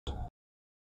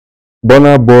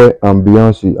Burna Boy and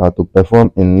Beyoncé are to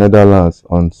perform in Netherlands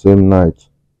on same night.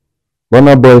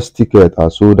 Burna Boy's tickets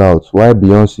are sold out while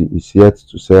Beyoncé is yet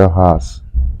to sell hers.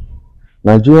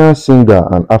 Nigerian singer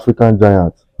and African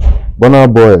giant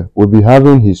Burna Boy will be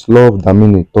having his Love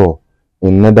Damini tour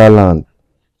in Netherlands.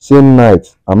 Same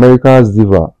night, America's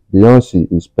diva Beyoncé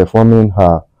is performing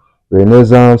her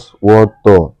Renaissance World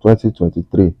Tour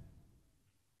 2023.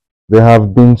 There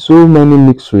have been so many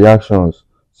mixed reactions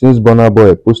since Burna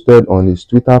Boy posted on his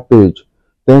Twitter page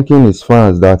thanking his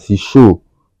fans that his show,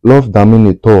 Love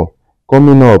Damini Tour,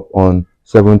 coming up on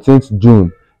 17th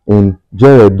June in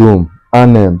Dome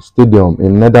Arnhem Stadium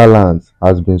in Netherlands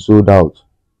has been sold out.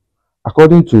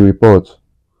 According to reports,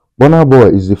 Burna Boy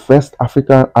is the first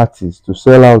African artist to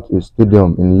sell out a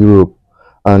stadium in Europe,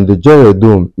 and the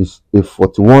Dome is a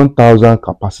 41,000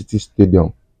 capacity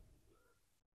stadium.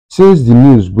 Since the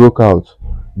news broke out,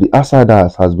 the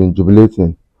outsiders has been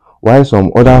jubilating, while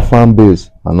some other fan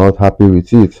base are not happy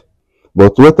with it.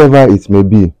 But whatever it may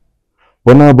be,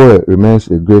 Burna Boy remains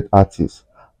a great artist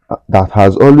that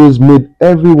has always made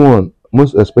everyone,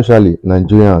 most especially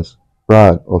Nigerians,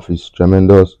 proud of his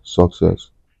tremendous success.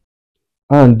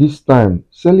 And this time,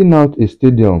 selling out a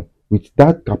stadium with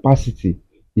that capacity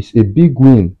is a big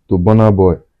win to Burna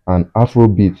Boy and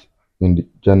Afrobeat in the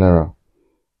general.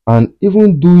 And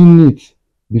even doing it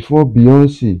before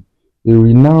Beyoncé, a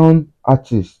renowned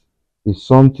artist, is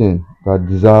something that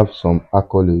deserves some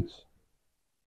accolades.